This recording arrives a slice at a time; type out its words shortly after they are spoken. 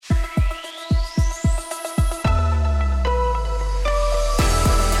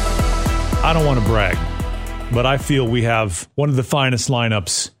I don't want to brag, but I feel we have one of the finest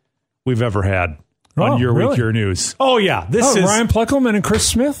lineups we've ever had on Your Week, Your News. Oh, yeah. This is Ryan Pleckelman and Chris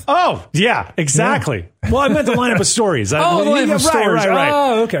Smith? Oh, yeah, exactly. Yeah. Well, I meant the lineup of stories. The lineup of stories. Right.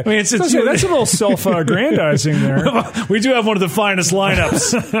 Oh, okay. I mean, that's a little self-aggrandizing there. We do have one of the finest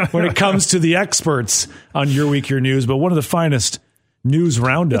lineups when it comes to the experts on Your Week, Your News, but one of the finest news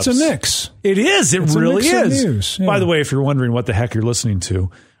roundups. It's a mix. It is. It's really a mix is. Of news. Yeah. By the way, if you're wondering what the heck you're listening to,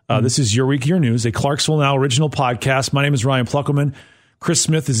 this is Your Week, Your News, a Clarksville Now original podcast. My name is Ryan Pleckelman. Chris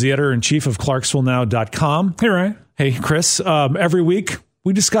Smith is the editor-in-chief of ClarksvilleNow.com. Hey, Ryan. Hey, Chris. Every week,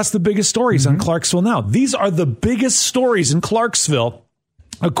 we discuss the biggest stories on Clarksville Now. These are the biggest stories in Clarksville,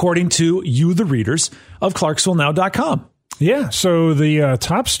 according to you, the readers of ClarksvilleNow.com. Yeah, so the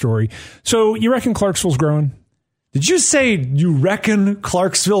top story. So you reckon Clarksville's growing? Did you say you reckon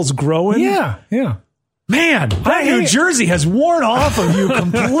Clarksville's growing? Yeah. Man, that New Jersey has worn off of you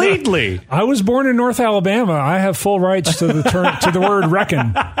completely. I was born in North Alabama. I have full rights to the term, to the word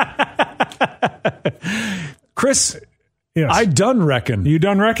reckon. Chris, yes. I done reckon. You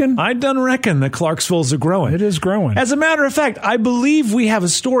done reckon? I done reckon that Clarksville's growing. It is growing. As a matter of fact, I believe we have a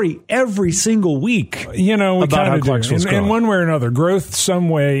story every single week. We about how Clarksville's growing. In one way or another, growth some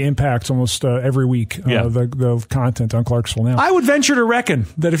way impacts almost every week the content on Clarksville Now. I would venture to reckon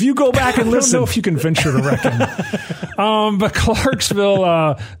that if you go back and listen. I don't know if you can venture to reckon. But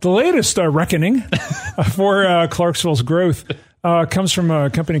Clarksville, the latest reckoning for Clarksville's growth comes from a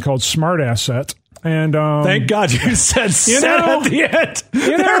company called Smart Asset. And thank God you said at the end.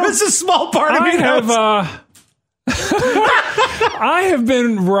 There was a small part of me I have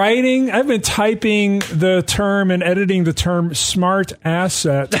been typing the term and editing the term smart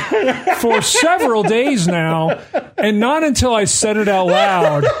asset for several days now, and not until I said it out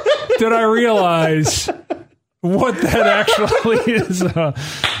loud did I realize what that actually is.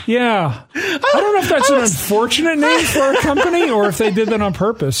 Yeah. I don't know if that's an unfortunate name for a company or if they did that on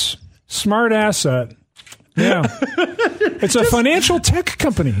purpose. Smart Asset. Yeah. It's a financial tech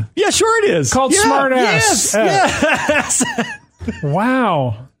company. Yeah, sure it is. Called Smart Ass. Yes.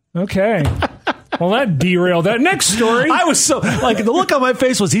 Wow. Okay. Well, that derailed that. Next story. I was so, the look on my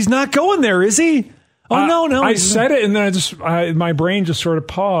face was, he's not going there, is he? Oh, no. I said it, and then my brain just sort of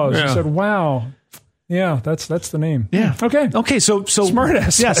paused. Yeah. I said, wow. Yeah, that's the name. Yeah. Okay. So Smart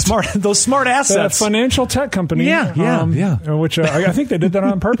Assets. Yeah, those smart assets. Financial tech company. Yeah. Which I think they did that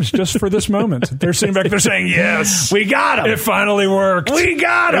on purpose just for this moment. They're sitting back there saying, "Yes, we got him. It finally worked. We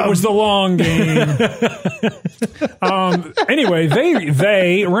got him. It was the long game." Anyway,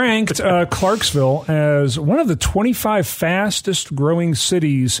 they ranked Clarksville as one of the 25 fastest growing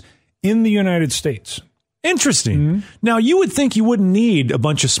cities in the United States. Interesting. Mm-hmm. Now, you would think you wouldn't need a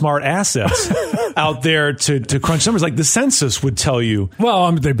bunch of smart assets out there to crunch numbers. Like the census would tell you.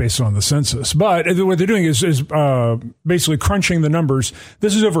 Well, they base it on the census. But what they're doing is basically crunching the numbers.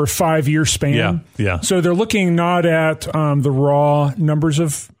 This is over a 5-year span. Yeah. So they're looking not at the raw numbers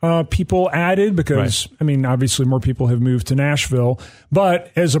of people added because, right. Obviously more people have moved to Nashville,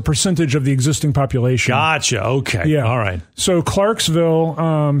 but as a percentage of the existing population. Gotcha. Okay. Yeah. All right. So Clarksville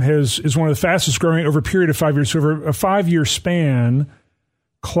is one of the fastest growing over a period of 5 years. So over a 5-year span,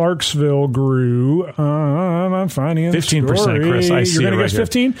 Clarksville grew, I'm finding 15%, Chris. I see. You're going to guess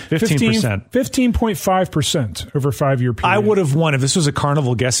 15? 15%. 15.5% over a 5-year period. I would have won, if this was a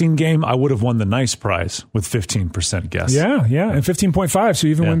carnival guessing game, I would have won the nice prize with 15% guess. Yeah. And 15.5, so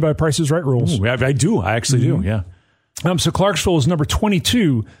you even win by Price is Right rules. Ooh, I do. I actually do, yeah. So Clarksville is number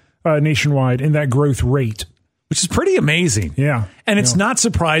 22 nationwide in that growth rate. Which is pretty amazing. Yeah. And it's not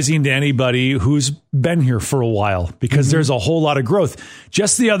surprising to anybody who's been here for a while because there's a whole lot of growth.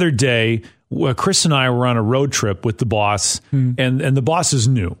 Just the other day, Chris and I were on a road trip with the boss, and the boss is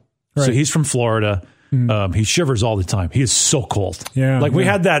new. Right. So he's from Florida. He shivers all the time. He is so cold. Yeah. We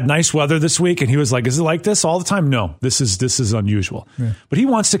had that nice weather this week, and he was like, is it like this all the time? No, this is unusual. Yeah. But he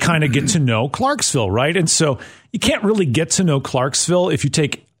wants to kind of get to know Clarksville, right? And so you can't really get to know Clarksville if you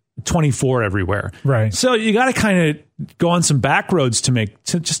take 24 everywhere. Right. So you got to kind of go on some back roads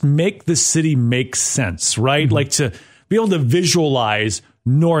to just make the city make sense, right? Like to be able to visualize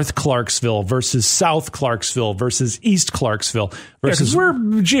North Clarksville versus South Clarksville versus East Clarksville versus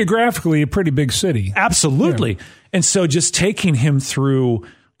we're geographically a pretty big city. Absolutely. Yeah. And so just taking him through,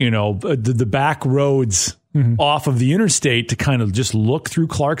 the back roads off of the interstate to kind of just look through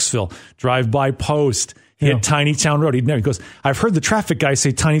Clarksville, drive by Post, hit Tiny Town Road. He goes, I've heard the traffic guy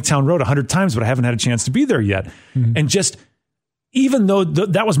say Tiny Town Road 100 times, but I haven't had a chance to be there yet. And just, even though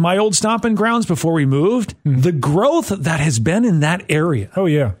that was my old stomping grounds before we moved, the growth that has been in that area. Oh,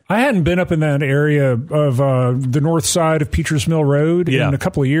 yeah. I hadn't been up in that area of the north side of Peters Mill Road in a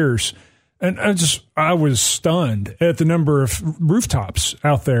couple of years. And I was stunned at the number of rooftops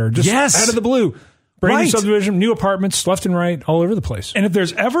out there, just out of the blue. Brand new subdivision, new apartments, left and right, all over the place. And if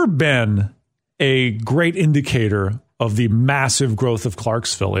there's ever been a great indicator of the massive growth of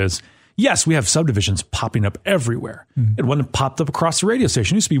Clarksville is, yes, we have subdivisions popping up everywhere. And one popped up across the radio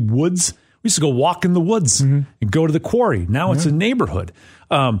station. It used to be woods. We used to go walk in the woods and go to the quarry. Now it's a neighborhood.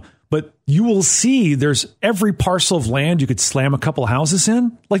 But you will see there's every parcel of land you could slam a couple of houses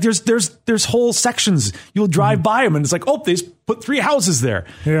in. Like there's whole sections. You'll drive by them and it's like, oh, they put 3 houses there.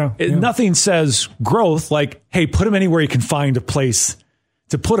 Nothing says growth like, hey, put them anywhere you can find a place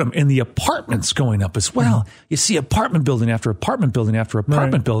to put them. And the apartments going up as well. You see apartment building after apartment building after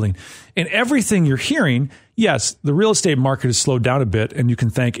apartment building. And everything you're hearing, yes, the real estate market has slowed down a bit and you can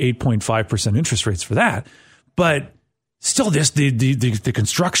thank 8.5% interest rates for that. But still, the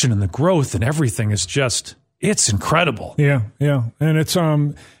construction and the growth and everything is just, it's incredible. Yeah. And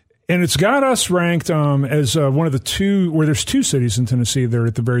it's got us ranked as one of the 2, where there's 2 cities in Tennessee that are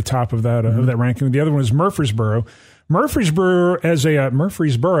at the very top of that of that ranking. The other one is Murfreesboro. Murfreesboro as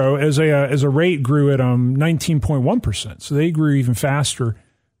a rate grew at 19.1%. So they grew even faster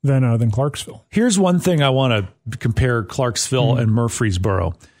than Clarksville. Here's one thing I want to compare Clarksville and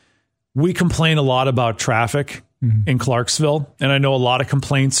Murfreesboro. We complain a lot about traffic in Clarksville, and I know a lot of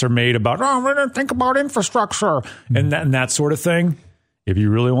complaints are made about, we didn't think about infrastructure and that sort of thing. If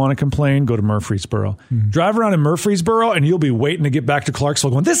you really want to complain, go to Murfreesboro. Drive around in Murfreesboro, and you'll be waiting to get back to Clarksville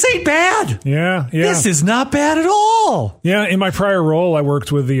going, this ain't bad. Yeah. This is not bad at all. Yeah, in my prior role, I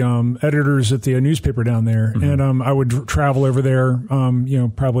worked with the editors at the newspaper down there, and I would travel over there,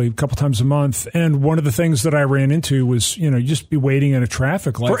 probably a couple times a month. And one of the things that I ran into was, you just be waiting in a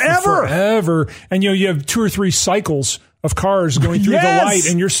traffic light forever. And, you have 2 or 3 cycles of cars going through the light,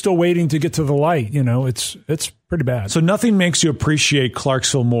 and you're still waiting to get to the light. It's pretty bad. So nothing makes you appreciate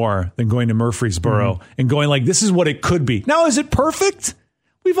Clarksville more than going to Murfreesboro and going like, this is what it could be. Now, is it perfect?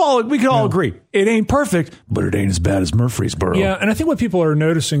 We can all agree it ain't perfect, but it ain't as bad as Murfreesboro. Yeah, and I think what people are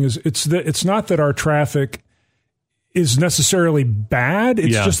noticing is it's not that our traffic is necessarily bad.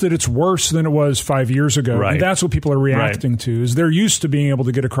 It's just that it's worse than it was 5 years ago. Right. And that's what people are reacting to. Is they're used to being able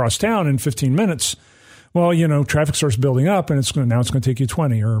to get across town in 15 minutes. Well, traffic starts building up, and now it's going to take you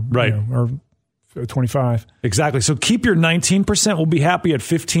 20 or 25. Exactly. So keep your 19%. We'll be happy at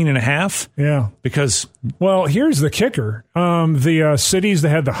 15.5. Yeah. Because, well, here's the kicker. The cities that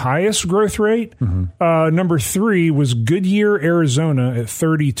had the highest growth rate, number 3 was Goodyear, Arizona at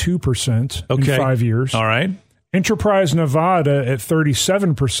 32% in 5 years. All right. Enterprise, Nevada at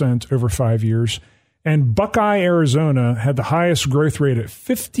 37% over 5 years. And Buckeye, Arizona had the highest growth rate at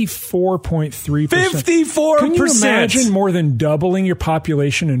 54.3%. 54%. Can you imagine more than doubling your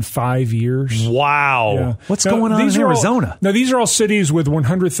population in 5 years? Wow. Yeah. What's going on in Arizona? These are all cities with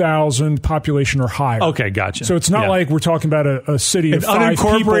 100,000 population or higher. Okay, gotcha. So it's not like we're talking about a city of 5 people.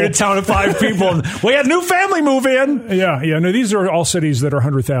 An unincorporated town of 5 people. We had a new family move in. Yeah. No, these are all cities that are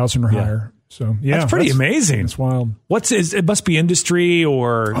 100,000 or higher. So that's pretty amazing. It's wild. It must be industry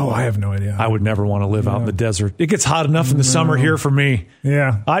or... Oh, I have no idea. I would never want to live out in the desert. It gets hot enough in the summer here for me.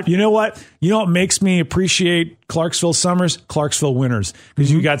 Yeah. You know what? You know what makes me appreciate Clarksville summers? Clarksville winters. Because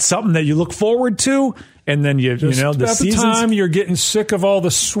you got something that you look forward to, and then the time you're getting sick of all the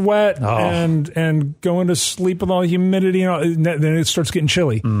sweat and going to sleep with all the humidity, then it starts getting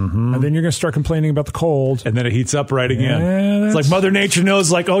chilly. And then you're going to start complaining about the cold. And then it heats up right again. It's like Mother Nature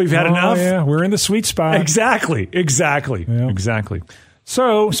knows, like, you've had enough. Yeah, we're in the sweet spot. Exactly. Yeah. Exactly.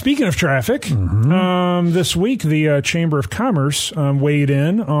 So, speaking of traffic, this week the Chamber of Commerce weighed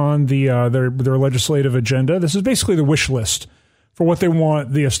in on their legislative agenda. This is basically the wish list for what they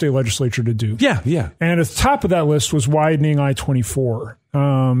want the state legislature to do. Yeah. And at the top of that list was widening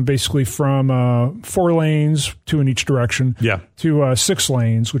I-24, basically from 4 lanes, 2 in each direction, to 6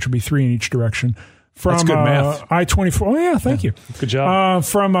 lanes, which would be 3 in each direction. That's good math. I-24. Oh, yeah, thank you. Good job.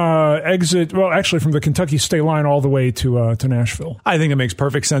 From from the Kentucky state line all the way to Nashville. I think it makes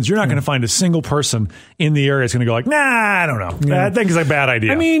perfect sense. You're not going to find a single person in the area that's going to go like, nah, I don't know. Yeah. I think it's a bad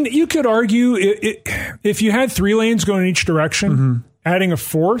idea. I mean, you could argue if you had 3 lanes going in each direction, adding a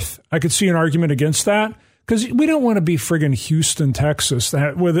 4th, I could see an argument against that. Because we don't want to be friggin' Houston, Texas,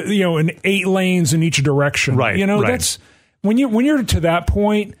 with in 8 lanes in each direction. Right. That's when you're to that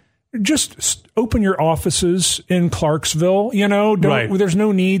point. Just open your offices in Clarksville. There's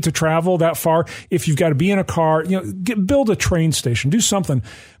no need to travel that far. If you've got to be in a car, build a train station, do something.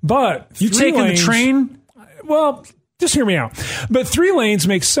 But you taking the train? Well, just hear me out. But 3 lanes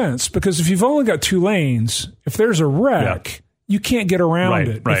makes sense because if you've only got 2 lanes, if there's a wreck, you can't get around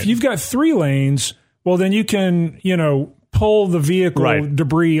it. Right. If you've got 3 lanes, well, then you can, pull the vehicle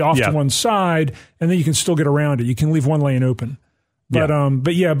debris off to one side, and then you can still get around it. You can leave one lane open. But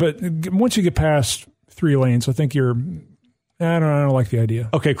but once you get past 3 lanes, I think you're. I don't like the idea.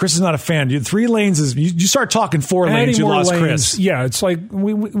 Okay, Chris is not a fan. 3 lanes is you start talking 4 lanes, you lost Chris. Yeah, it's like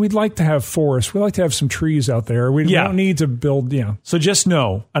we'd like to have forests. We like to have some trees out there. We don't need to build. Yeah. So just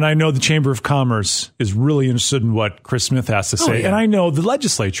know, and I know the Chamber of Commerce is really interested in what Chris Smith has to say, and I know the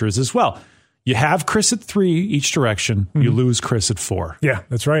legislature is as well. You have Chris at 3 each direction. You lose Chris at 4. Yeah,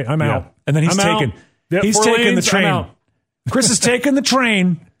 that's right. I'm out, and then he's taking the train. Chris is taking the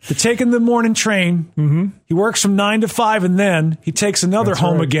train. They're taking the morning train. Mm-hmm. He works from 9 to 5, and then he takes another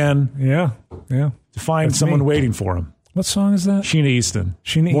home again. Yeah. To find someone waiting for him. What song is that? Sheena Easton.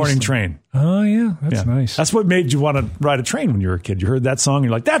 Morning Train. Oh, yeah. That's nice. That's what made you want to ride a train when you were a kid. You heard that song, and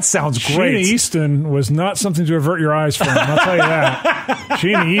you're like, that sounds great. Sheena Easton was not something to avert your eyes from. I'll tell you that.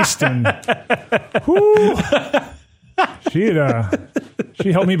 Sheena Easton. Whoo.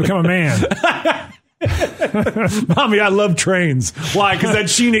 She helped me become a man. Mommy, I love trains. Why? Because that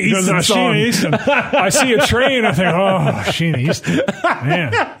Sheena Easton song. Sheena Easton. I see a train, I think, oh, Sheena Easton. Man,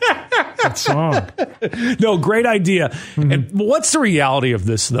 that song. No, great idea. Mm-hmm. And what's the reality of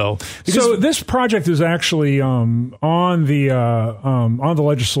this, though? So this project is actually on the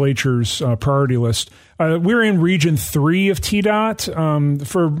legislature's priority list. We're in Region 3 of TDOT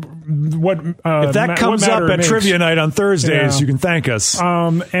for what if that comes up at trivia night on Thursdays, you can thank us.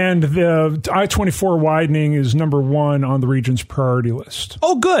 And the I-24 widening is number 1 on the region's priority list.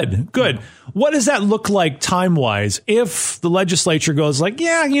 Oh, good. Yeah. What does that look like time-wise if the legislature goes like,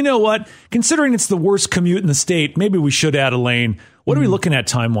 yeah, you know what? Considering it's the worst commute in the state, maybe we should add a lane. What are we looking at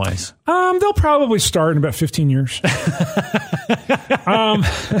time-wise? They'll probably start in about 15 years.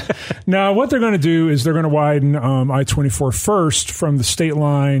 Now, what they're going to do is they're going to widen I-24 first from the state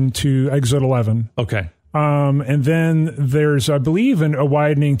line to exit 11. Okay. And then there's, I believe, a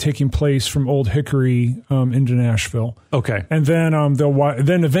widening taking place from Old Hickory into Nashville. Okay. And then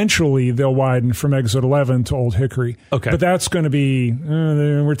then eventually they'll widen from exit 11 to Old Hickory. Okay. But that's going to be,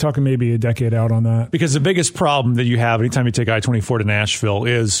 we're talking maybe a decade out on that. Because the biggest problem that you have anytime you take I-24 to Nashville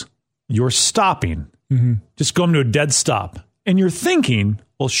is you're stopping. Mm-hmm. Just going to a dead stop. And you're thinking,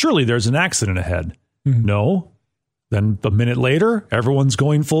 well, surely there's an accident ahead. Mm-hmm. No. Then a minute later, everyone's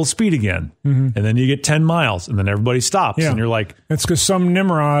going full speed again. Mm-hmm. And then you get 10 miles and then everybody stops. Yeah. And you're like, it's because some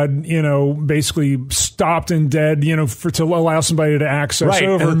Nimrod, basically stopped and dead, to allow somebody to access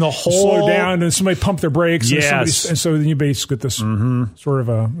over. And then the whole slow down and somebody pumped their brakes. Yes. And so then you basically get this sort of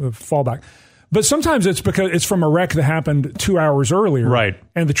a fallback. But sometimes it's because it's from a wreck that happened 2 hours earlier. Right.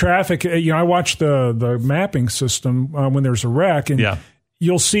 And the traffic, I watched the mapping system when there's a wreck. And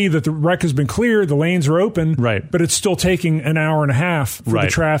you'll see that the wreck has been cleared, the lanes are open, but it's still taking an hour and a half for the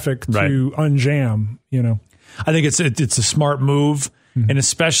traffic to unjam, I think it's a smart move, and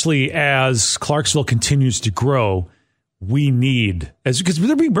especially as Clarksville continues to grow, we need, because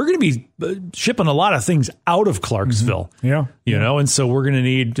we're going to be shipping a lot of things out of Clarksville. And so we're going to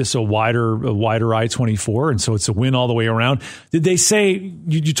need just a wider I-24, and so it's a win all the way around. Did they say,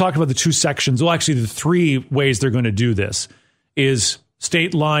 you talked about the 2 sections, well, actually the 3 ways they're going to do this is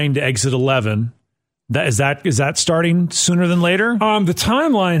state line to exit 11. Is that starting sooner than later? The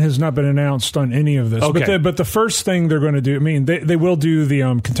timeline has not been announced on any of this. Okay. But the first thing they're going to do, they will do the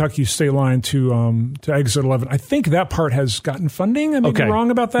Kentucky state line to exit 11. I think that part has gotten funding. I may be wrong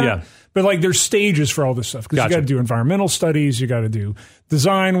about that. Yeah. But there's stages for all this stuff because you got to do environmental studies, you got to do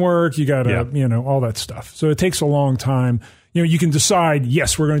design work, you got to all that stuff. So it takes a long time. You can decide,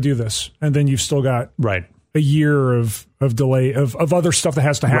 yes, we're going to do this, and then you've still got a year of delay of other stuff that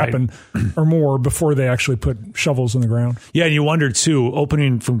has to happen or more before they actually put shovels in the ground. Yeah, and you wonder too,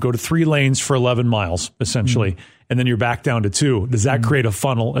 go to 3 lanes for 11 miles essentially, and then you're back down to 2. Does that create a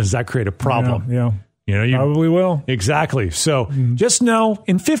funnel? Does that create a problem? Yeah. You probably will. Exactly. So just know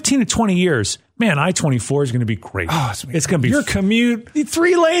in 15 to 20 years, man, I-24 is going to be great. Oh, it's going to be your commute.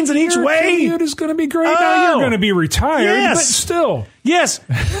 3 lanes in each way. Your commute is going to be great. Now you're going to be retired, but still. Yes.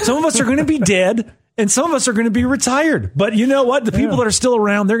 Some of us are going to be dead. And some of us are going to be retired. But you know what? The people that are still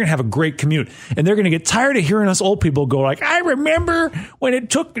around, they're going to have a great commute. And they're going to get tired of hearing us old people go like, I remember when it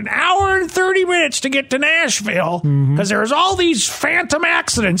took an hour and 30 minutes to get to Nashville because there was all these phantom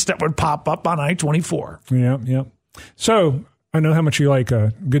accidents that would pop up on I-24. Yeah. So I know how much you like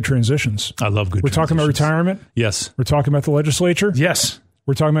good transitions. I love good transitions. We're talking about retirement. Yes. We're talking about the legislature. Yes.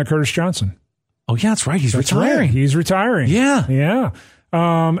 We're talking about Curtis Johnson. Oh, yeah, that's right. He's retiring. Right. He's retiring. Yeah.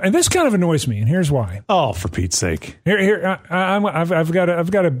 And this kind of annoys me, and here's why. Oh, for Pete's sake! I've got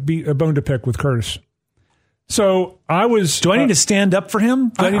a bone to pick with Curtis. So I was. Do I need to stand up for him?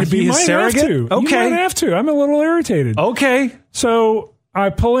 Do I need to be his surrogate? Okay. You might have to. I'm a little irritated. Okay. So I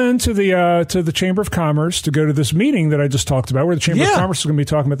pull into the Chamber of Commerce to go to this meeting that I just talked about, where the Chamber of Commerce is going to be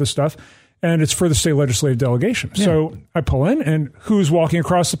talking about this stuff, and it's for the state legislative delegation. Yeah. So I pull in, and who's walking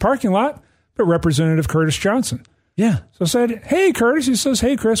across the parking lot but Representative Curtis Johnson? Yeah. So I said, "Hey, Curtis." He says,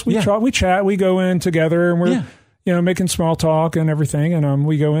 "Hey, Chris." We talk, we chat, we go in together, and we're making small talk and everything. And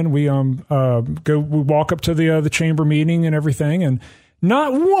we go in, we walk up to the chamber meeting and everything, and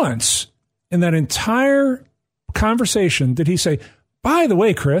not once in that entire conversation did he say, "By the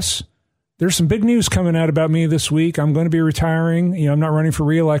way, Chris, there's some big news coming out about me this week. I'm going to be retiring. I'm not running for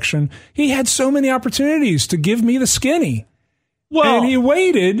re-election." He had so many opportunities to give me the skinny. Well, and he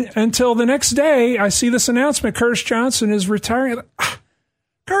waited until the next day. I see this announcement: Curtis Johnson is retiring.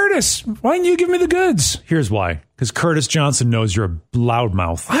 Curtis, why didn't you give me the goods? Here's why. Because Curtis Johnson knows you're a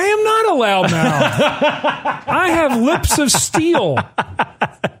loudmouth. I am not a loudmouth. I have lips of steel.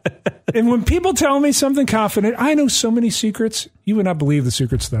 And when people tell me something confident, I know so many secrets. You would not believe the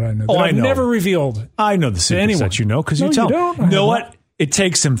secrets that I know. That I've never revealed. I know the secrets that you know because you tell me. You know what? It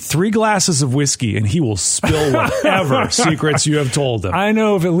takes him 3 glasses of whiskey and he will spill whatever secrets you have told him. I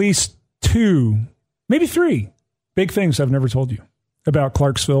know of at least 2, maybe 3 big things I've never told you about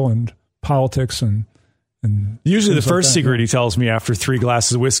Clarksville and politics and usually the first secret he tells me after 3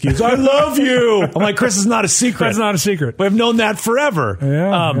 glasses of whiskey is, "I love you." I'm like, Chris, it's not a secret. That's not a secret. We've known that forever.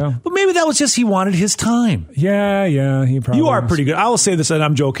 Yeah, But maybe that was just he wanted his time. Yeah, he probably You are pretty good. I will say this, and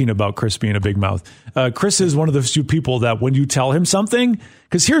I'm joking about Chris being a big mouth. Chris is one of those few people that when you tell him something,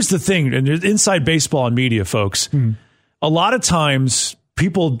 because here's the thing, and inside baseball and media, folks, a lot of times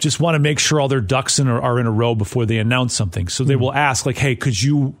people just want to make sure all their ducks are in a row before they announce something. So they will ask, like, "Hey, could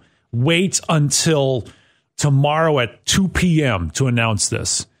you wait until tomorrow at 2 p.m. to announce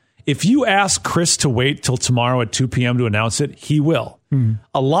this?" If you ask Chris to wait till tomorrow at 2 p.m. to announce it, he will.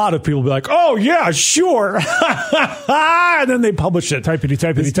 A lot of people will be like, "Oh, yeah, sure." And then they publish it.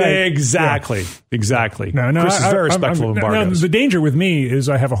 Typity. Exactly. Yeah. Exactly. No, Chris is very respectful of embargoes. The danger with me is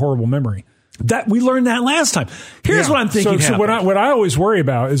I have a horrible memory. That we learned that last time. Here's what I'm thinking. So what I always worry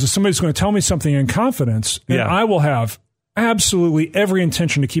about is if somebody's going to tell me something in confidence, and I will have absolutely every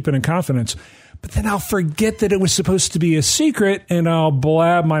intention to keep it in confidence, but then I'll forget that it was supposed to be a secret, and I'll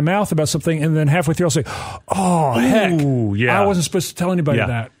blab my mouth about something, and then halfway through I'll say, "Oh, heck, I wasn't supposed to tell anybody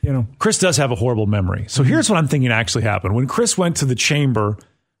that." Chris does have a horrible memory. So here's what I'm thinking actually happened. When Chris went to the chamber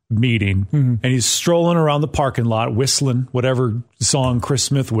meeting, and he's strolling around the parking lot, whistling whatever song Chris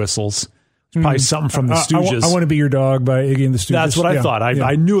Smith whistles. Probably something from the Stooges. I Want to Be Your Dog by Iggy and the Stooges. That's what I thought.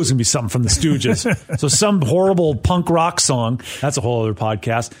 I knew it was going to be something from the Stooges. So some horrible punk rock song. That's a whole other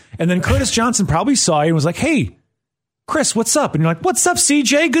podcast. And then Curtis Johnson probably saw you and was like, "Hey, Chris, what's up?" And you're like, "What's up,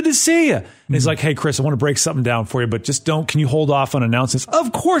 CJ? Good to see you." And he's like, "Hey, Chris, I want to break something down for you, but just can you hold off on announcements?"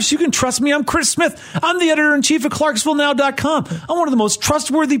 "Of course, you can trust me. I'm Chris Smith. I'm the editor-in-chief of ClarksvilleNow.com. I'm one of the most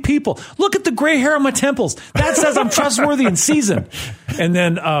trustworthy people. Look at the gray hair on my temples. That says I'm trustworthy and seasoned." And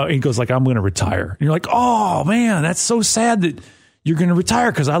then he goes like, "I'm going to retire." And you're like, "Oh, man, that's so sad that you're going to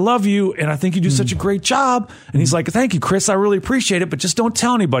retire because I love you and I think you do such a great job." And he's like, "Thank you, Chris. I really appreciate it, but just don't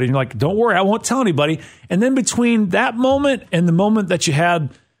tell anybody." And you're like, "Don't worry, I won't tell anybody." And then between that moment and the moment that you had,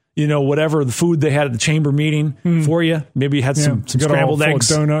 whatever the food they had at the chamber meeting for you, maybe you had some scrambled eggs,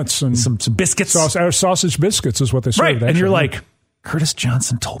 donuts, and some biscuits. Sausage biscuits is what they served. Right. And you're like, "Curtis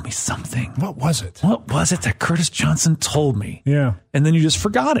Johnson told me something. What was it? What was it that Curtis Johnson told me?" Yeah. And then you just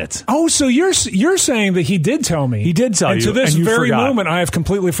forgot it. Oh, so you're saying that he did tell me. He did tell you. And to this very moment, I have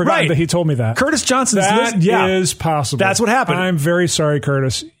completely forgotten that he told me that. Curtis Johnson's is possible. That's what happened. I'm very sorry,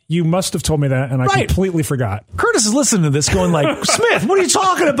 Curtis. You must have told me that, and I completely forgot. Curtis is listening to this going like, "Smith, what are you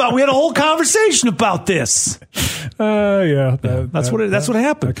talking about? We had a whole conversation about this." That's what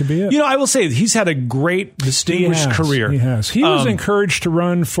happened. That could be it. I will say he's had a great, distinguished career. He has. He was encouraged to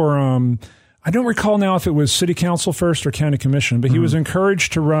run for, I don't recall now if it was city council first or county commission, but he was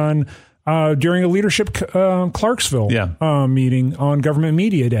encouraged to run during a leadership Clarksville meeting on Government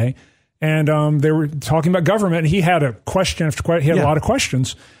Media Day. And they were talking about government. He had a question after question. He had a lot of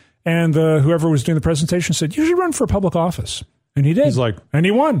questions. And whoever was doing the presentation said, "You should run for public office." And he did. He's like, and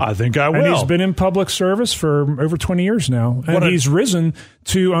he won. "I think I will." And he's been in public service for over 20 years now. And he's risen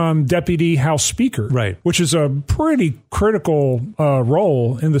to Deputy House Speaker, which is a pretty critical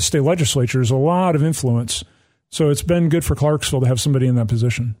role in the state legislature. There's a lot of influence. So it's been good for Clarksville to have somebody in that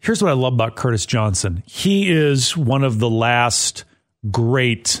position. Here's what I love about Curtis Johnson. He is one of the last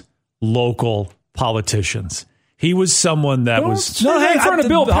local politicians. He was someone that was... No, in front of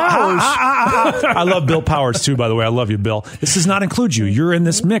Bill Powers. I love Bill Powers, too, by the way. I love you, Bill. This does not include you. You're in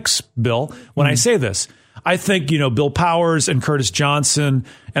this mix, Bill, when I say this. I think, Bill Powers and Curtis Johnson,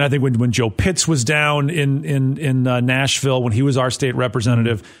 and I think when Joe Pitts was down in Nashville, when he was our state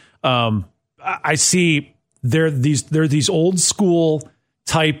representative, I see they're these old school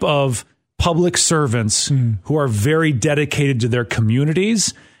type of public servants who are very dedicated to their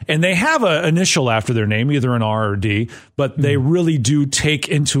communities, and they have an initial after their name, either an R or D, but they really do take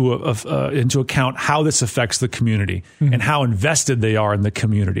into account how this affects the community and how invested they are in the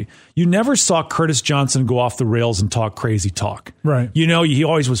community. You never saw Curtis Johnson go off the rails and talk crazy talk. Right. He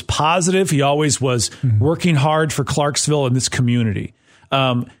always was positive. He always was working hard for Clarksville and this community.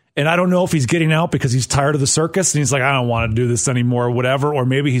 And I don't know if he's getting out because he's tired of the circus and he's like, I don't want to do this anymore or whatever. Or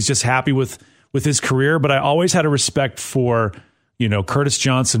maybe he's just happy with his career. But I always had a respect for, Curtis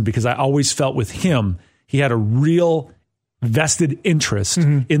Johnson, because I always felt with him, he had a real vested interest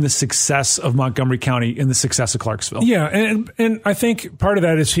in the success of Montgomery County, in the success of Clarksville. Yeah, and I think part of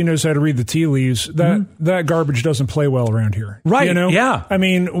that is he knows how to read the tea leaves. That garbage doesn't play well around here. Right, yeah. I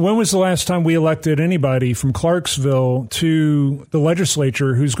mean, when was the last time we elected anybody from Clarksville to the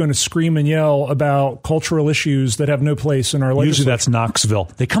legislature who's going to scream and yell about cultural issues that have no place in our legislature? Usually that's Knoxville.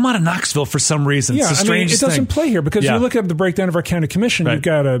 They come out of Knoxville for some reason. Yeah, it's a strange it doesn't play here because you look at the breakdown of our county commission, you've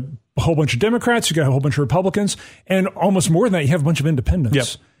got a whole bunch of Democrats, you got a whole bunch of Republicans, and almost more than that, you have a bunch of independents. Yep.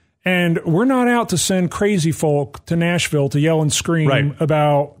 And we're not out to send crazy folk to Nashville to yell and scream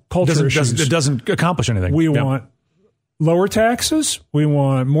about culture issues. It doesn't accomplish anything. We want lower taxes. We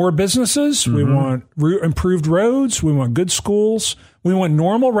want more businesses. We want improved roads. We want good schools. We want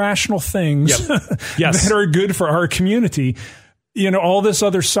normal, rational things that are good for our community. All this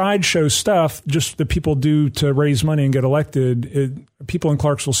other sideshow stuff, just that people do to raise money and get elected, people in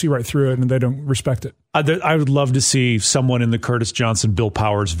Clarksville see right through it and they don't respect it. I would love to see someone in the Curtis Johnson, Bill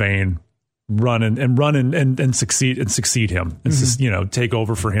Powers vein run and succeed him and just, take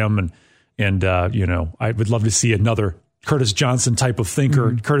over for him. And I would love to see another Curtis Johnson type of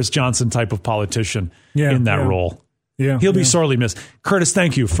thinker, Curtis Johnson type of politician in that role. Yeah, he'll be sorely missed. Curtis,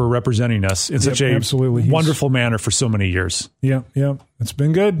 thank you for representing us in such a wonderful manner for so many years. Yeah. It's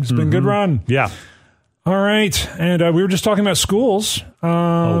been good. It's been a good run. Yeah. All right. And we were just talking about schools.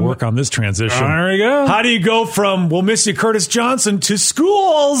 I'll work on this transition. There we go. How do you go from we'll miss you, Curtis Johnson, to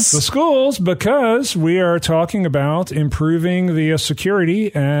schools? The schools, because we are talking about improving the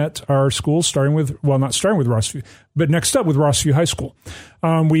security at our schools, not starting with Rossview, but next up with Rossview High School.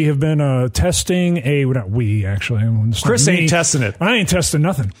 We have been testing Chris ain't testing it. I ain't testing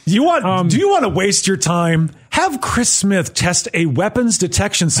nothing. Do you want to waste your time? Have Chris Smith test a weapons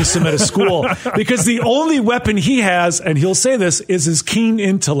detection system at a school, because the only weapon he has, and he'll say this, is his keen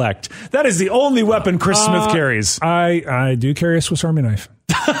intellect. That is the only weapon Chris Smith carries. I do carry a Swiss Army knife.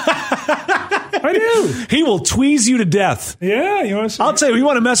 I do. He will tweeze you to death. Yeah, you want to see? I'll tell you, you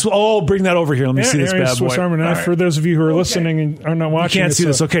want to mess with... Oh, bring that over here. Let me see this bad boy. Swiss Army knife. Right. For those of you who are listening and are not watching, you can't see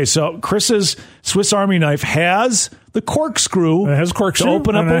this. Okay, so Chris's Swiss Army knife has the corkscrew. It has a corkscrew to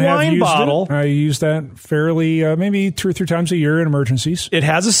open up a wine bottle. I use that fairly, maybe 2 or 3 times a year in emergencies. It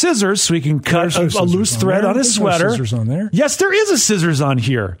has a scissors, so he can cut a loose thread on his sweater. No scissors on there. Yes, there is a scissors on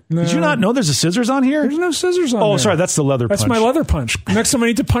here. No. Did you not know there's a scissors on here? There's no scissors on there. Oh, sorry, that's the leather punch. That's my leather punch. Next time I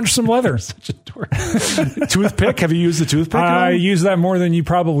need to punch some leather. Such a dork. Toothpick? Have you used the toothpick? I use that more than you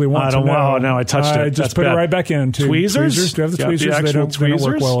probably want to know. Wow, now I touched it. I just put it right back in. Tweezers? Do you have the tweezers? They don't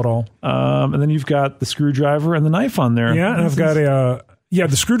work well at all. And then you've got the screwdriver and the knife on there. Yeah, and I've got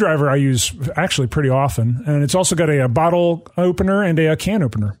the screwdriver I use actually pretty often. And it's also got a bottle opener and a can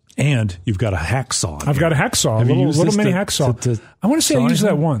opener. And you've got a hacksaw. I've got a hacksaw, a little mini hacksaw. I want to say I used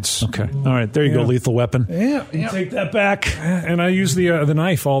that once. Okay. All right. There you go. Lethal weapon. Yeah. Take that back. And I use the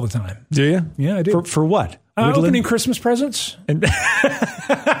knife all the time. Do you? Yeah, I do. For what? Opening Christmas presents. And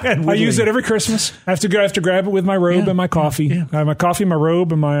I use it every Christmas. I have to grab it with my robe and my coffee. Yeah. I have my coffee, my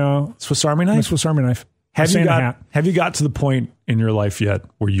robe, and my Swiss Army knife. My Swiss Army knife. Have you got to the point in your life yet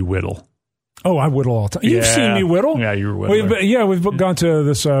where you whittle? Oh, I whittle all the time. You've seen me whittle? Yeah, you're a whittler. We've gone to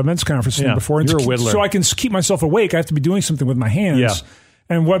this men's conference before. You're a whittler. So I can keep myself awake, I have to be doing something with my hands. Yeah.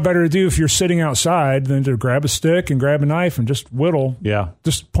 And what better to do if you're sitting outside than to grab a stick and grab a knife and just whittle. Yeah.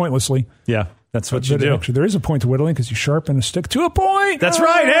 Just pointlessly. Yeah. That's what you do. Actually, there is a point to whittling because you sharpen a stick to a point. That's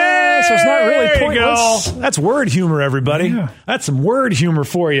right. Hey, so it's not really pointless. That's word humor, everybody. Yeah. That's some word humor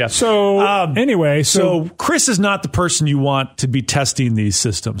for you. So anyway, so Chris is not the person you want to be testing these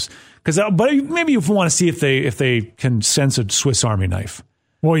systems, but maybe you want to see if they can sense a Swiss Army knife.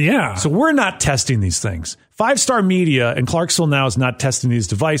 Well, yeah. So we're not testing these things. 5 Star Media and Clarksville Now is not testing these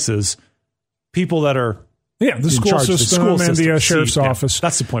devices. People that are Yeah, the school system and the sheriff's office.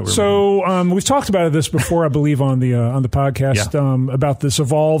 That's the point. We've talked about this before, I believe, on the podcast about this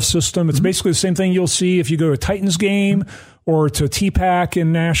Evolve system. It's basically the same thing you'll see if you go to a Titans game or to TPAC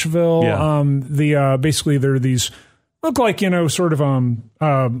in Nashville. Basically there are these look like sort of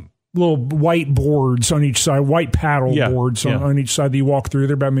little white boards on each side, white paddle boards on each side that you walk through.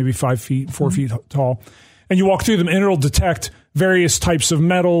 They're about maybe 5 feet, 4 feet tall, and you walk through them, and it'll detect various types of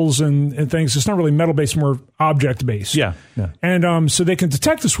metals and things. It's not really metal-based, more object-based. Yeah. And so they can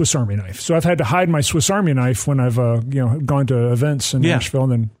detect the Swiss Army knife. So I've had to hide my Swiss Army knife when I've gone to events in Nashville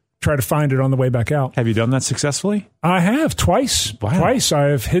and then try to find it on the way back out. Have you done that successfly? I have, twice. Wow. Twice I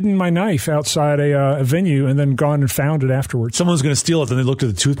have hidden my knife outside a venue and then gone and found it afterwards. Someone's going to steal it, then they looked at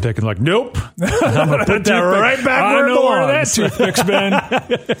the toothpick and like, nope. I'm going to put that right back where it belongs. I know where that toothpick's been.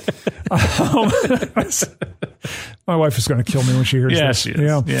 My wife is going to kill me when she hears this. She is.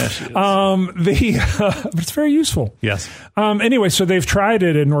 Yeah, she is. But it's very useful. Yes. Anyway, so they've tried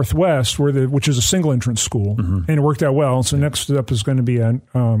it at Northwest, which is a single entrance school, and it worked out well. So next up is going to be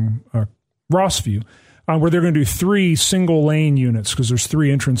Rossview, where they're going to do 3 single lane units because there's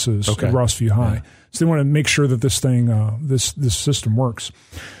 3 entrances at Rossview High. Yeah. So they want to make sure that this thing, this system works.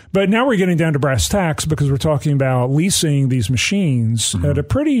 But now we're getting down to brass tacks because we're talking about leasing these machines at a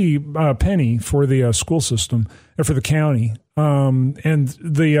pretty penny for the school system and for the county.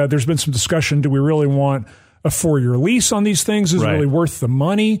 There's been some discussion. Do we really want a 4-year lease on these things? Is it really worth the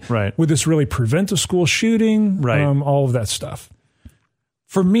money? Right. Would this really prevent a school shooting? Right. All of that stuff.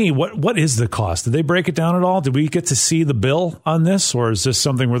 For me, what is the cost? Did they break it down at all? Did we get to see the bill on this? Or is this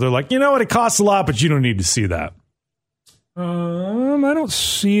something where they're like, it costs a lot, but you don't need to see that? I don't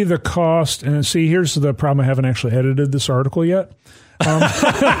see the cost. And see, here's the problem. I haven't actually edited this article yet.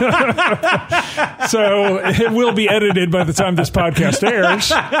 So it will be edited by the time this podcast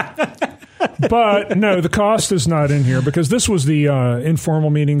airs. But no, the cost is not in here because this was the informal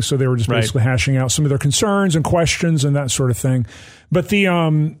meeting. So they were just basically hashing out some of their concerns and questions and that sort of thing. But the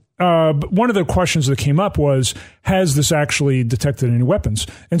one of the questions that came up was, has this actually detected any weapons?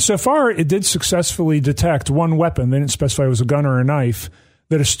 And so far, it did successfully detect one weapon. They didn't specify it was a gun or a knife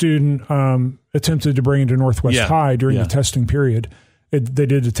that a student attempted to bring into Northwest High during the testing period. They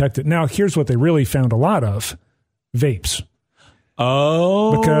did detect it. Now, here's what they really found a lot of: vapes.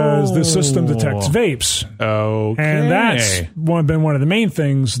 Oh. Because the system detects vapes. Okay. And that's been one of the main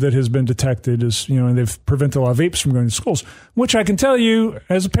things that has been detected is, and they've prevented a lot of vapes from going to schools, which I can tell you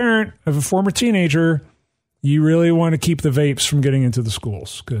as a parent of a former teenager, you really want to keep the vapes from getting into the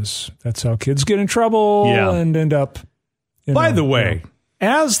schools because that's how kids get in trouble and end up. By the way,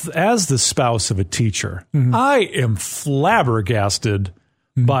 as the spouse of a teacher, I am flabbergasted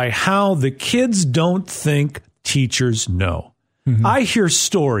by how the kids don't think teachers know. I hear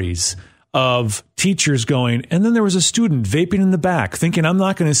stories of teachers going, and then there was a student vaping in the back, thinking, I'm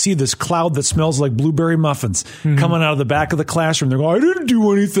not going to see this cloud that smells like blueberry muffins coming out of the back of the classroom. They're going, I didn't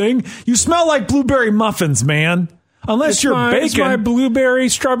do anything. You smell like blueberry muffins, man. Unless you're baking. It's my blueberry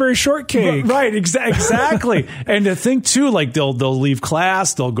strawberry shortcake. Right, exactly. And to think, too, like they'll leave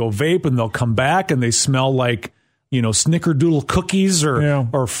class, they'll go vape, and they'll come back, and they smell like, snickerdoodle cookies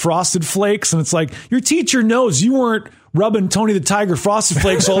or Frosted Flakes. And it's like, your teacher knows you weren't rubbing Tony the Tiger Frosted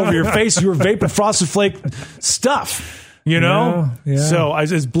Flakes all over your face. You were vaping Frosted Flake stuff, Yeah. So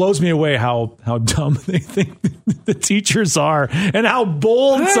it blows me away how dumb they think the teachers are and how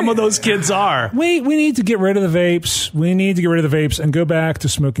bold some of those kids are. We need to get rid of the vapes. We need to get rid of the vapes and go back to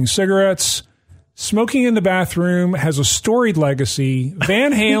smoking cigarettes. Smoking in the bathroom has a storied legacy.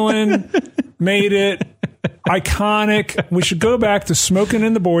 Van Halen made it iconic. We should go back to smoking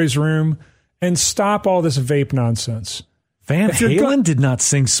in the boys' room and stop all this vape nonsense. Van Halen did not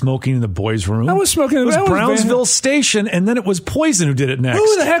sing "Smoking in the Boys' Room." I was smoking. It was Brownsville Station, and then it was Poison who did it next.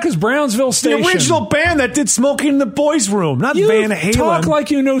 Who the heck is Brownsville Station? The original band that did "Smoking in the Boys' Room," not Van Halen. Talk like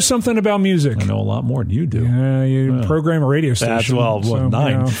you know something about music. I know a lot more than you do. Yeah, you program a radio station. That's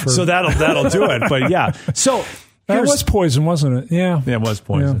 9. So that'll do it. But yeah, so that was Poison, wasn't it? Yeah, it was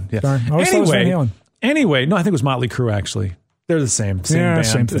Poison. Yeah. Sorry. I thought it was Van Halen. Anyway, no, I think it was Motley Crue actually. They're the same band.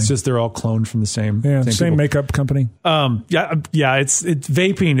 Same thing. It's just they're all cloned from the same makeup company. It's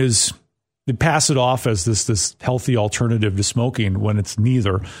vaping is, they pass it off as this healthy alternative to smoking when it's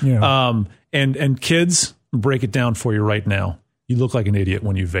neither. Yeah. And kids, break it down for you right now. You look like an idiot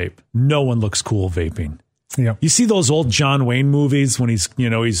when you vape. No one looks cool vaping. Yeah. You see those old John Wayne movies when he's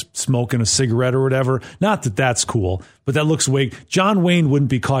smoking a cigarette or whatever. Not that that's cool, but that looks John Wayne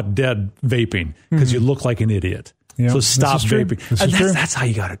wouldn't be caught dead vaping because you look like an idiot. Yeah, so stop vaping. That's how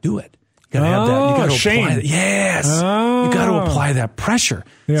you got to do it. You got to have that. You got to shame. apply that. Yes. You got to apply that pressure.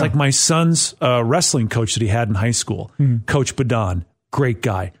 Yeah. It's like my son's wrestling coach that he had in high school, Coach Badon, great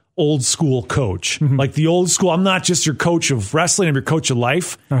guy, old school coach. Like the old school, I'm not just your coach of wrestling, I'm your coach of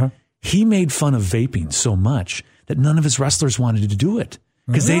life. He made fun of vaping so much that none of his wrestlers wanted to do it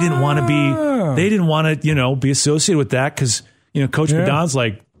because they didn't want to be associated with that because, Coach Badon's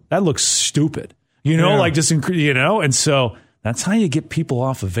like, that looks stupid, like just, and so that's how you get people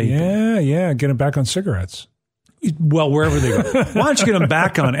off of vaping. Yeah. Get them back on cigarettes. Well, wherever they go. Why don't you get them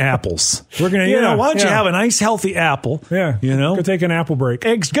back on apples? We're going to, why don't you have a nice healthy apple? Yeah. Go take an apple break.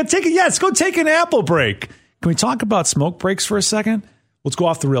 Go take an apple break. Can we talk about smoke breaks for a second? Let's go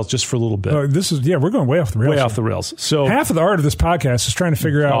off the rails just for a little bit. We're going way off the rails. Way off the rails. So half of the art of this podcast is trying to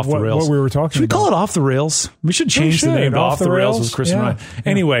figure out what we were talking about. Should we call it Off the Rails? We should change the name to Off the Rails with Chris and I.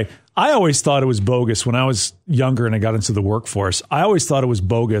 Anyway, I always thought it was bogus when I was younger and I got into the workforce. I always thought it was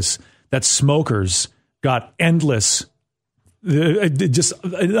bogus that smokers got endless, just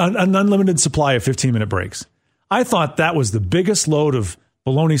an unlimited supply of 15-minute breaks. I thought that was the biggest load of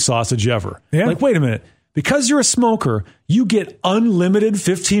bologna sausage ever. Yeah. Like, wait a minute. Because you're a smoker, you get unlimited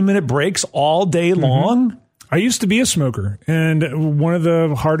 15-minute breaks all day long? I used to be a smoker, and one of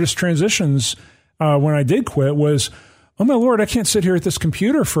the hardest transitions when I did quit was, oh, my Lord, I can't sit here at this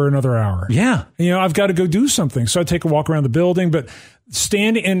computer for another hour. Yeah. I've got to go do something. So I take a walk around the building, but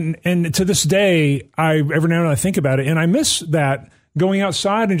standing, and to this day, every now and then I think about it, and I miss that. Going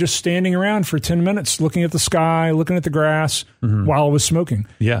outside and just standing around for 10 minutes, looking at the sky, looking at the grass while I was smoking.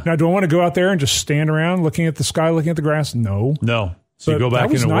 Yeah. Now, do I want to go out there and just stand around looking at the sky, looking at the grass? No. So you go back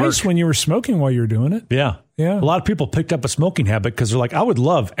into work. That was nice when you were smoking while you were doing it. Yeah. A lot of people picked up a smoking habit because they're like, I would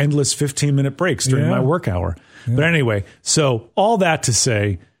love endless 15-minute breaks during my work hour. Yeah. But anyway, so all that to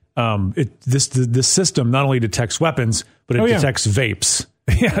say, this system not only detects weapons, but it detects vapes.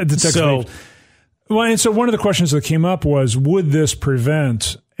 Yeah, it detects vapes. Well, and so one of the questions that came up was, would this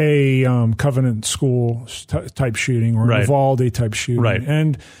prevent a Covenant School type shooting or an Uvalde type shooting? Right.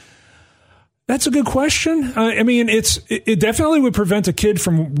 And that's a good question. I mean, it definitely would prevent a kid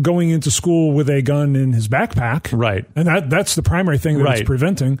from going into school with a gun in his backpack. Right. And that's the primary thing that it's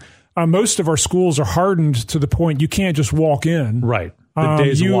preventing. Most of our schools are hardened to the point you can't just walk in. Right. The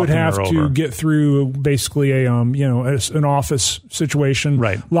days you of would have to get through basically an office situation.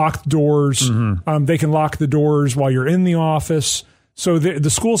 Right. Locked doors. They can lock the doors while you're in the office. So the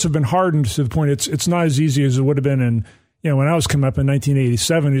schools have been hardened to the point it's not as easy as it would have been in. When I was coming up in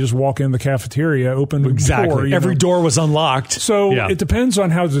 1987, you just walk in the cafeteria, open the door. Every door was unlocked. So it depends on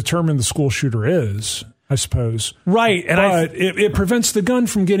how determined the school shooter is, I suppose. Right. And it prevents the gun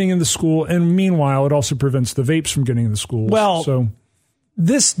from getting in the school. And meanwhile, it also prevents the vapes from getting in the schools. Well,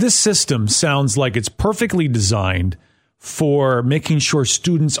 this system sounds like it's perfectly designed for making sure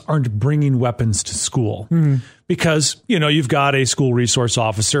students aren't bringing weapons to school. Because, you've got a school resource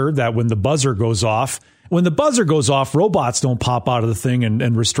officer that when the buzzer goes off, robots don't pop out of the thing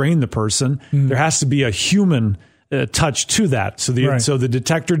and restrain the person. There has to be a human touch to that. So the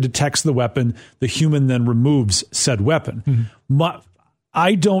detector detects the weapon. The human then removes said weapon.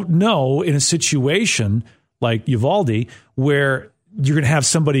 I don't know in a situation like Uvalde where you're going to have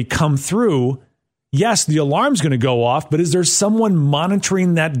somebody come through. Yes, the alarm's going to go off, but is there someone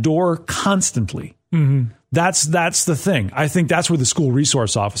monitoring that door constantly? That's the thing. I think that's where the school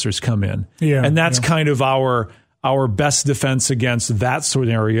resource officers come in. Yeah, and that's kind of our best defense against that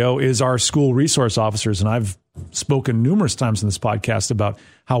scenario is our school resource officers. And I've spoken numerous times in this podcast about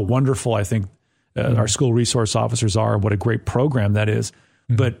how wonderful I think our school resource officers are, what a great program that is.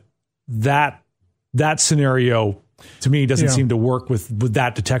 But that scenario to me doesn't seem to work with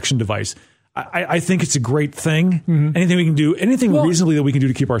that detection device. I think it's a great thing. Anything we can do, reasonably that we can do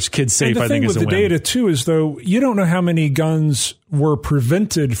to keep our kids safe, I think is a win. The thing with the data too is though you don't know how many guns were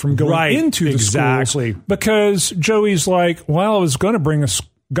prevented from going into the schools because Joey's like, well, I was going to bring a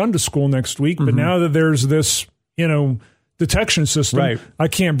gun to school next week, but now that there's this, detection system, I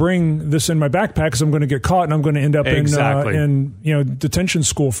can't bring this in my backpack because I'm going to get caught and I'm going to end up in detention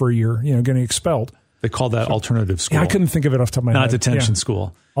school for a year, getting expelled. They call that alternative school. Yeah, I couldn't think of it off the top of my head. Not detention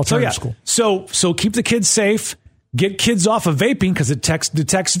school. Alternative school. So keep the kids safe. Get kids off of vaping because it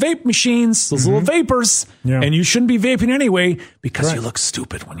detects vape machines, those little vapors. Yeah. And you shouldn't be vaping anyway because you look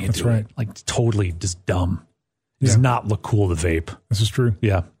stupid when you do it. Like totally just dumb. Does not look cool to vape. This is true.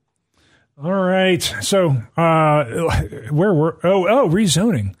 Yeah. All right. So where were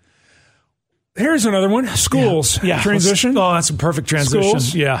rezoning. Here's another one. Schools. Yeah. Transition. Oh, that's a perfect transition.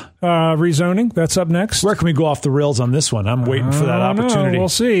 Schools. Yeah. Rezoning. That's up next. Where can we go off the rails on this one? I'm waiting for that opportunity. We'll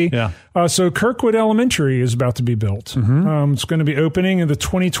see. Yeah. So Kirkwood Elementary is about to be built. It's going to be opening in the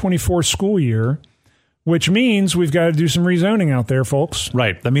 2024 school year, which means we've got to do some rezoning out there, folks.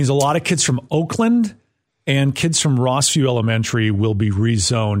 Right. That means a lot of kids from Oakland and kids from Rossview Elementary will be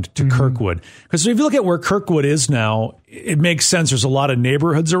rezoned to Kirkwood. Because if you look at where Kirkwood is now, it makes sense. There's a lot of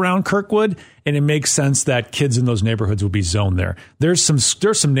neighborhoods around Kirkwood, and it makes sense that kids in those neighborhoods will be zoned there. There's some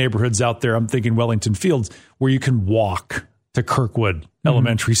neighborhoods out there, I'm thinking Wellington Fields, where you can walk to Kirkwood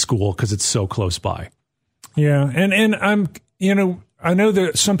Elementary School because it's so close by. Yeah. And I'm, I know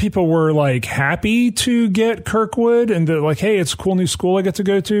that some people were like happy to get Kirkwood and they're like, hey, it's a cool new school I get to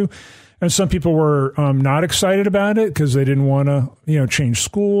go to. And some people were not excited about it because they didn't want to, change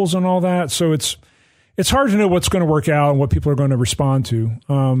schools and all that. So it's hard to know what's going to work out and what people are going to respond to.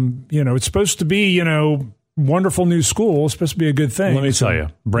 It's supposed to be, wonderful new school. It's supposed to be a good thing. Let me tell you,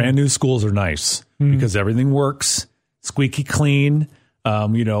 brand new schools are nice because everything works, squeaky clean.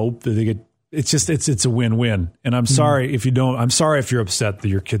 It's a win-win. And I'm sorry if you're upset that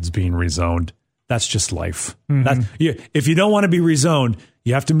your kid's being rezoned. That's just life. If you don't want to be rezoned,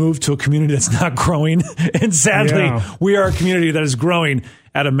 you have to move to a community that's not growing. And sadly, we are a community that is growing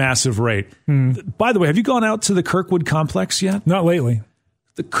at a massive rate. By the way, have you gone out to the Kirkwood complex yet? Not lately.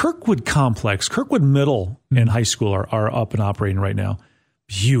 The Kirkwood complex, Kirkwood Middle and High School are up and operating right now.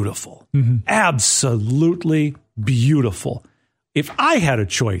 Beautiful. Absolutely beautiful. If I had a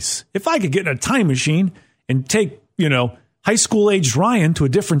choice, if I could get in a time machine and take, high school aged Ryan to a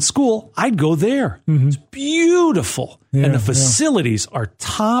different school, I'd go there. It's beautiful. And the facilities are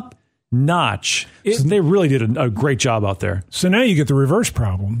top notch. They really did a great job out there. So now you get the reverse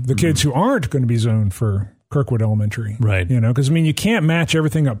problem. The kids who aren't going to be zoned for Kirkwood Elementary. Right. Because, you can't match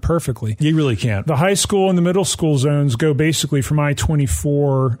everything up perfectly. You really can't. The high school and the middle school zones go basically from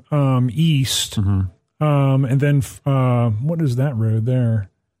I-24 east. And then what is that road there?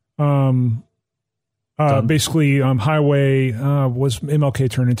 Basically, highway was MLK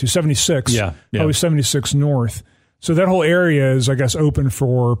turned into 76. Yeah. Probably 76 north. So that whole area is, I guess, open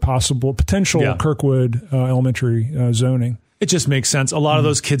for potential Kirkwood Elementary zoning. It just makes sense. A lot of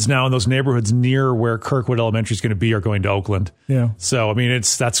those kids now in those neighborhoods near where Kirkwood Elementary is going to be are going to Oakland. Yeah. So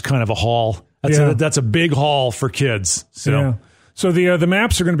that's kind of a haul. That's a big haul for kids. So. Yeah. So the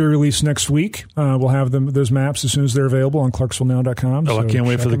maps are going to be released next week. We'll have those maps as soon as they're available on ClarksvilleNow.com. Oh, I can't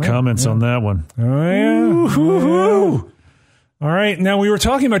wait for the comments on that one. Oh, yeah. Woo-hoo. All right. Now, we were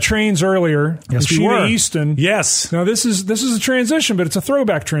talking about trains earlier. Yes, we were. Easton. Yes. Now, this is a transition, but it's a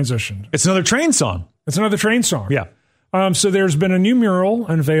throwback transition. It's another train song. Yeah. So there's been a new mural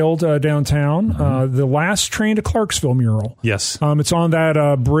unveiled downtown, the Last Train to Clarksville mural. Yes. It's on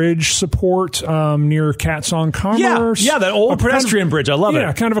that bridge support near Cats on Commerce. Yeah, that old pedestrian bridge. I love it.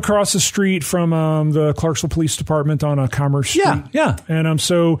 Yeah, kind of across the street from the Clarksville Police Department on Commerce Street. Yeah. And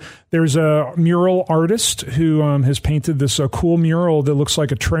so there's a mural artist who has painted this cool mural that looks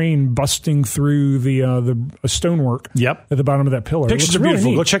like a train busting through the stonework at the bottom of that pillar. Pictures are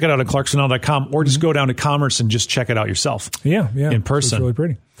beautiful. Go check it out at ClarksvilleNow.com or just go down to Commerce and just check it out yourself. Yeah. In person. So it's really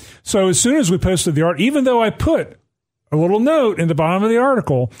pretty. So as soon as we posted the art, even though I put a little note in the bottom of the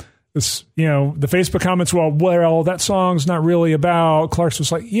article, this, the Facebook comments, well, that song's not really about Clarksville.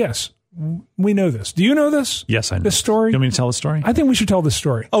 Was like, yes, we know this. Do you know this? Yes, I know. This story? You want me to tell the story? I think we should tell this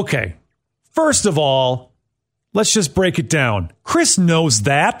story. Okay. First of all, let's just break it down. Chris knows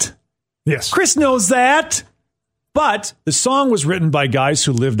that. Yes. Chris knows that. But the song was written by guys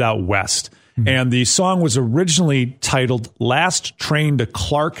who lived out west. And the song was originally titled Last Train to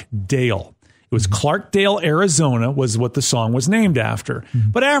Clarkdale. It was Clarkdale, Arizona was what the song was named after.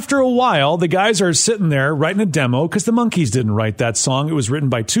 But after a while, the guys are sitting there writing a demo because the Monkees didn't write that song. It was written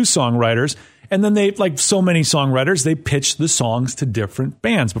by two songwriters. And then they, like so many songwriters, they pitched the songs to different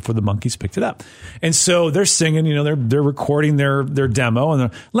bands before the Monkees picked it up. And so they're singing, they're recording their demo, and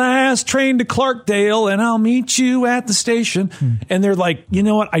they're Last Train to Clarkdale, and I'll meet you at the station. And they're like, you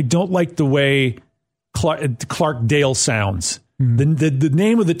know what? I don't like the way Clarkdale sounds. The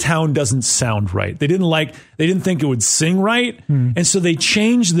name of the town doesn't sound right. They didn't think it would sing right. And so they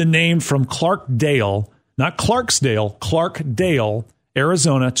changed the name from Clarkdale, not Clarksdale, Clarkdale,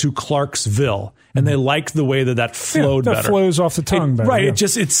 Arizona, to Clarksville. And they liked the way that flowed better. That flows off the tongue better. Right.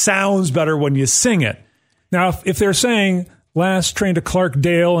 Yeah. It sounds better when you sing it. Now, if they're saying Last Train to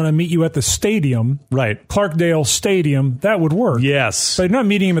Clarkdale and I meet you at the stadium. Right. Clarkdale Stadium, that would work. Yes. But not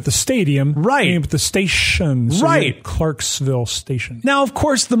meeting him at the stadium. Right. Meeting him at the station. So right. Clarksville Station. Now, of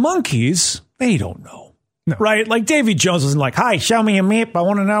course, the Monkees, they don't know. right? Like Davy Jones wasn't like, "Hi, show me a map. I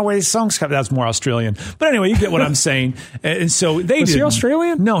want to know where these songs come." That's more Australian. But anyway, you get what I'm saying. And so they Was he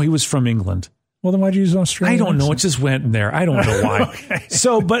Australian? No, he was from England. Well, then why'd you use Australian? I don't know. It just went in there. I don't know why. Okay.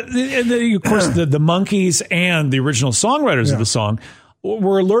 So, but of course, the Monkees and the original songwriters of the song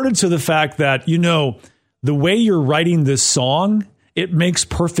were alerted to the fact that, the way you're writing this song, it makes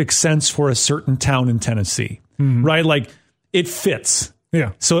perfect sense for a certain town in Tennessee, right? Like it fits.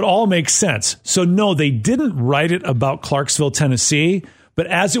 Yeah. So it all makes sense. So no, they didn't write it about Clarksville, Tennessee, but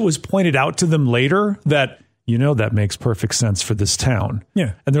as it was pointed out to them later that, that makes perfect sense for this town.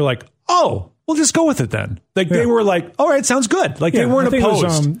 Yeah. And they're like, oh, we'll just go with it then. Like they were like, all right, sounds good. Like they weren't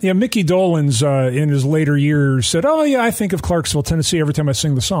opposed. Mickey Dolenz in his later years said, oh yeah, I think of Clarksville, Tennessee every time I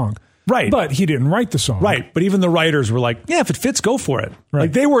sing the song. Right. But he didn't write the song. Right. But even the writers were like, yeah, if it fits, go for it. Right.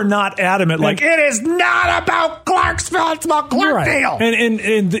 Like they were not adamant, like, it is not about Clarksville, it's about Clarkdale. Right.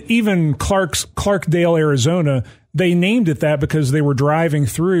 And even Clarkdale, Arizona, they named it that because they were driving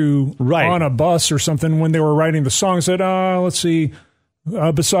through on a bus or something when they were writing the song. Said, let's see,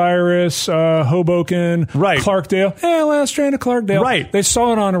 Bucyrus, Hoboken, Clarkdale, Last Train to Clarksville. Right. They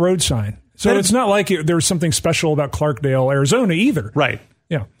saw it on a road sign. So it's not like there was something special about Clarkdale, Arizona either. Right.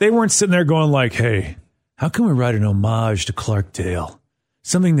 Yeah. They weren't sitting there going like, hey, how can we write an homage to Clarkdale?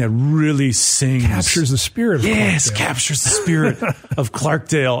 Something that really sings. Captures the spirit of Clarkdale. Captures the spirit of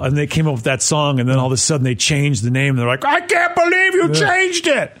Clarkdale. And they came up with that song, and then all of a sudden they changed the name. And they're like, I can't believe you changed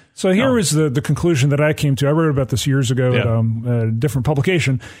it. So here was the conclusion that I came to. I wrote about this years ago at a different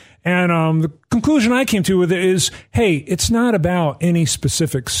publication. And the conclusion I came to with it is, hey, it's not about any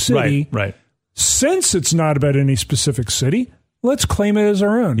specific city. Right. Since it's not about any specific city, let's claim it as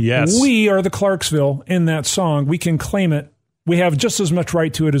our own. Yes. We are the Clarksville in that song. We can claim it. We have just as much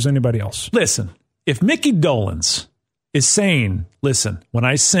right to it as anybody else. Listen, if Mickey Dolenz is saying, listen, when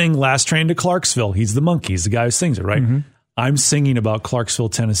I sing Last Train to Clarksville, he's the Monkees, the guy who sings it, right? Mm-hmm. I'm singing about Clarksville,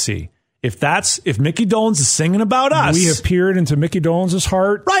 Tennessee. If Mickey Dolenz is singing about us. We have peered into Mickey Dolenz's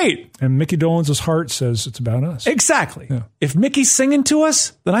heart. Right. And Mickey Dolenz's heart says it's about us. Exactly. Yeah. If Mickey's singing to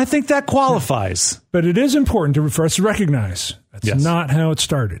us, then I think that qualifies. Yeah. But it is important for us to recognize that's not how it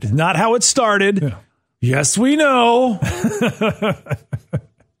started. It's not how it started. Yeah. Yes, we know.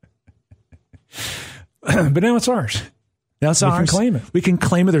 But now it's ours. That's ours. We can claim it. We can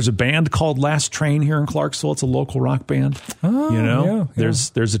claim it. There's a band called Last Train here in Clarksville. It's a local rock band. Oh,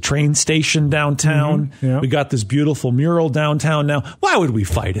 There's a train station downtown. Mm-hmm. Yeah. We got this beautiful mural downtown now. Why would we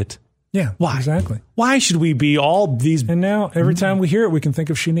fight it? Yeah, why? Exactly. Why should we be all these? And now every time we hear it, we can think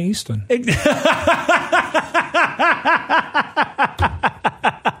of Sheena Easton.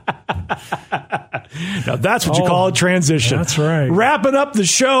 Now that's what you call a transition. That's right. Wrapping up the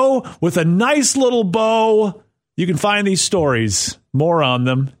show with a nice little bow. You can find these stories, more on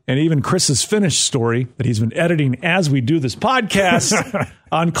them, and even Chris's finished story that he's been editing as we do this podcast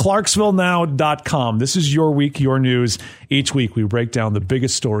on ClarksvilleNow.com. This is your week, your news. Each week we break down the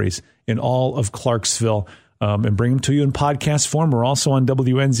biggest stories in all of Clarksville and bring them to you in podcast form. We're also on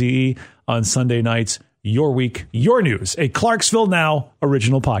WNZE on Sunday nights. Your week, your news, a Clarksville Now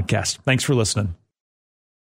original podcast. Thanks for listening.